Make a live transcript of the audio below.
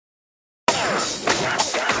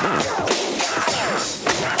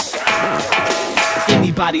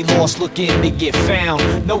Anybody lost looking to get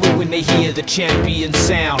found. Know it when they hear the champion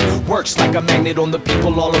sound. Works like a magnet on the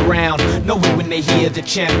people all around. Know it when they hear the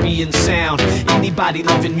champion sound. Anybody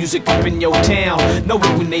loving music up in your town. Know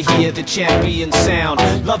it when they hear the champion sound.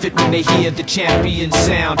 Love it when they hear the champion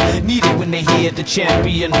sound. Need it when they hear the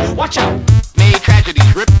champion. Watch out! Made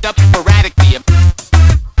tragedies ripped up sporadically.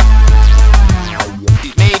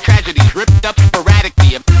 These made tragedies ripped up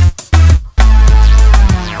sporadically.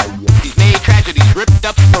 These made tragedies ripped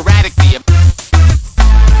up sporadically.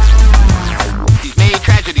 These made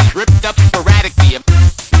tragedies ripped up sporadically.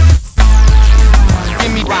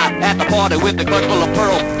 Give me rock at the party with the clutch full of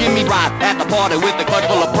pearl. Give me rock at the party with the clutch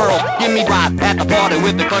full of pearl. Give me rock at the party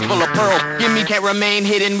with the clutch full of pearl. Give me can't remain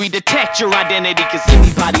hidden. We detect your identity. Cause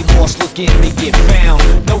anybody lost looking to get found.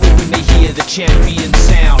 Know it when they hear the champion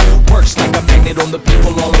sound. Works like a magnet on the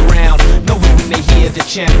people all around. Know it when they hear the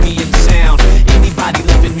champion sound. Anybody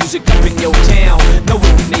loving music up in your town. Know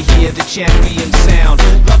it when they hear the champion sound.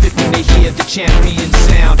 Love it when they hear the champion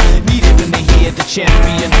sound. Need it when they hear the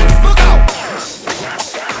champion. Look out!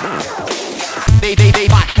 They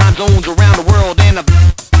watch time zones around the world and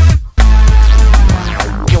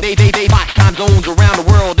they watch time zones around the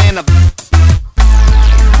world and they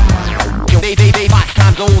watch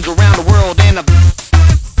time zones around the world and they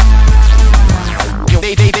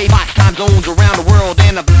watch time zones around the world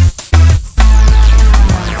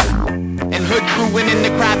and hood crewing in the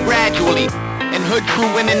crowd gradually. And hood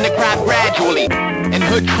crewing in the crowd gradually. And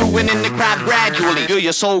hood crewing in the crowd gradually. Feel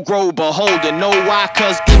your soul grow, beholden. Know why?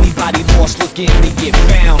 Cause anybody lost looking to get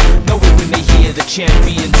found. Know it when they hear the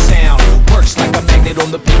champion sound. Works like a magnet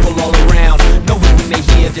on the people all around. Know it when they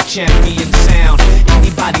hear the champion sound.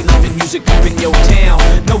 Anybody loving music up in your town.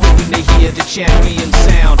 Know it when they hear the champion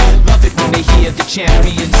sound. Love it when they hear the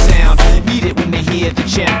champion sound. Need it when they hear the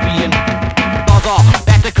champion. Buzz off,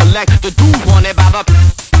 back to collect the dudes wanted by the.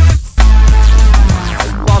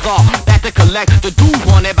 Buzz off, back to collect the dudes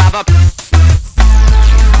wanted by the.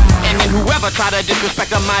 And then whoever try to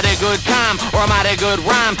disrespect a mighty good time or a mighty good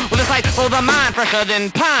rhyme, well, it's like for the mind fresher than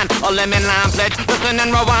pine. A lemon lime pledge, listen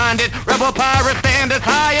and rewind it. Rebel pirate stand as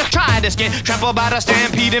high as try to get trampled by the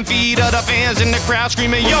stampede and feed of the fans in the crowd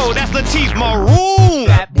screaming, yo, that's Latif Maroon.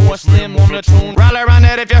 Fat boy slim on the tune. Rally around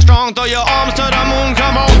that if you're strong, throw your arms to the moon,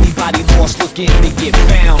 come on. Anybody lost looking to get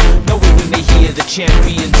found. Know it when they hear the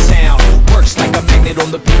champion sound. Works like a magnet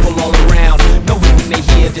on the people all around. Know it when they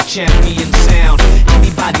hear the champion sound.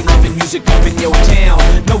 Anybody loving music up in your town.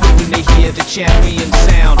 Know it when they hear the champion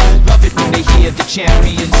sound. Love it when they hear the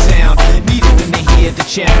champion sound. Need it when they hear the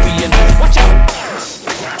champion. Watch out!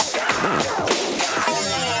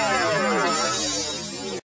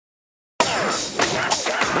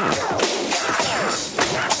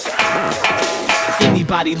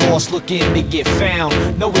 Anybody lost looking to get found.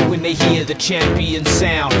 Know it when they hear the champion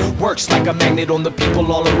sound. Works like a magnet on the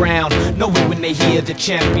people all around. Know it when they hear the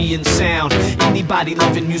champion sound. Anybody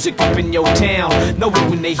loving music up in your town. Know it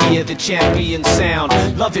when they hear the champion sound.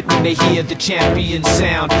 Love it when they hear the champion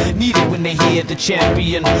sound. Need it when they hear the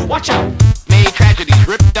champion. Watch out! Made tragedies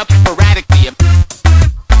ripped up sporadically.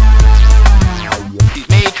 These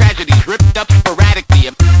made tragedies ripped up sporadically.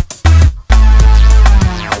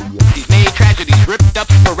 These made tragedies ripped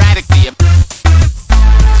up sporadically.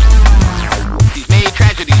 These made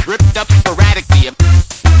tragedies ripped up sporadically.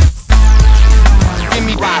 Give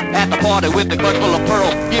me rock at the party with the clutch full of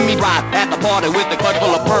pearl. Give me rock at the party with the clutch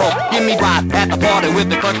full of pearl. Give me rock at the party with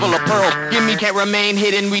the clutch full of pearl. Give me can't remain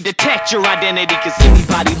hidden. We detect your identity. Cause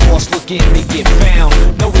anybody lost looking to get found.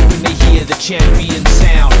 Know it when they hear the champion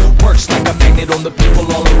sound. Works like a magnet on the people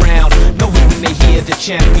all around. Know it when they hear the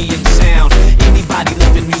champion sound. Anybody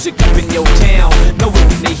loving music up in your town. Know it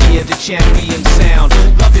when they hear the champion sound.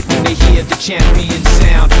 Love it when they hear the champion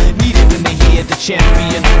sound. Need it when they hear the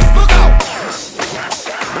champion. Look out!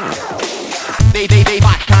 They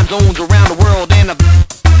watch time zones around the world and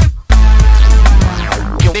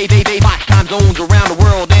they watch time zones around the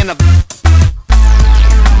world and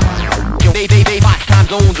they watch time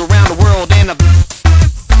zones around the world and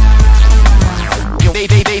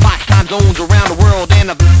they watch time zones around the world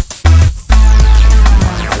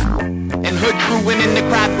and hood crewing in the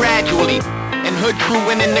crowd gradually. And hood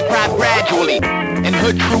crewing in the crowd gradually. And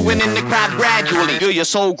hood crewing in the crowd gradually. Feel your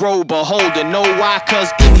soul grow, beholden. Know why?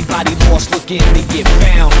 Cause anybody lost looking to get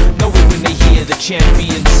found. Know it when they hear the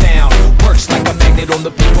champion sound. Works like a magnet on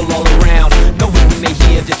the people all around. Know it when they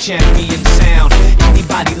hear the champion sound.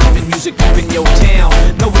 Anybody loving music up in your town.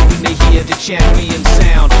 Know it when they hear the champion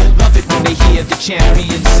sound. Love it when they hear the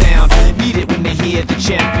champion sound. Need it when they hear the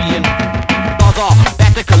champion. Buzz off,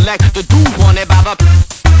 back to collect the dudes wanted by the.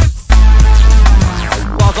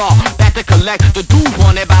 Buzz off, back to collect collect the dues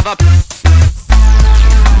wanted by the.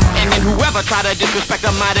 And then whoever try to disrespect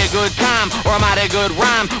a mighty good time or a mighty good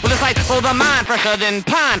rhyme, well, it's like, oh, the mind fresher than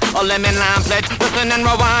pine. A lemon lime pledge, listen and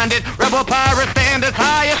rewind it. Rebel pirate stand as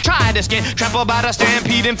high as try to skin. Trampled by the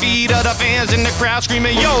stampede and feed of the fans in the crowd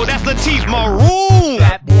screaming, yo, that's Latif Maroon.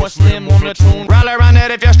 Fat boy slim on the tune. Rally around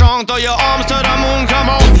that if you're strong, throw your arms to the moon, come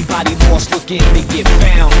on. Anybody lost looking, they get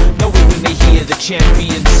found. Know it when they hear the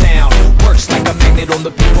champion sound. Works like a magnet on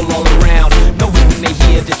the people all around. Know it when they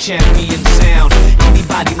hear the champion sound.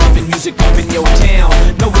 Anybody loving music up in your town.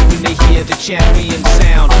 Know it when they hear the champion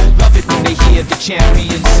sound. Love it when they hear the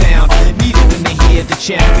champion sound. Need it when they hear the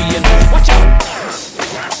champion. Watch out!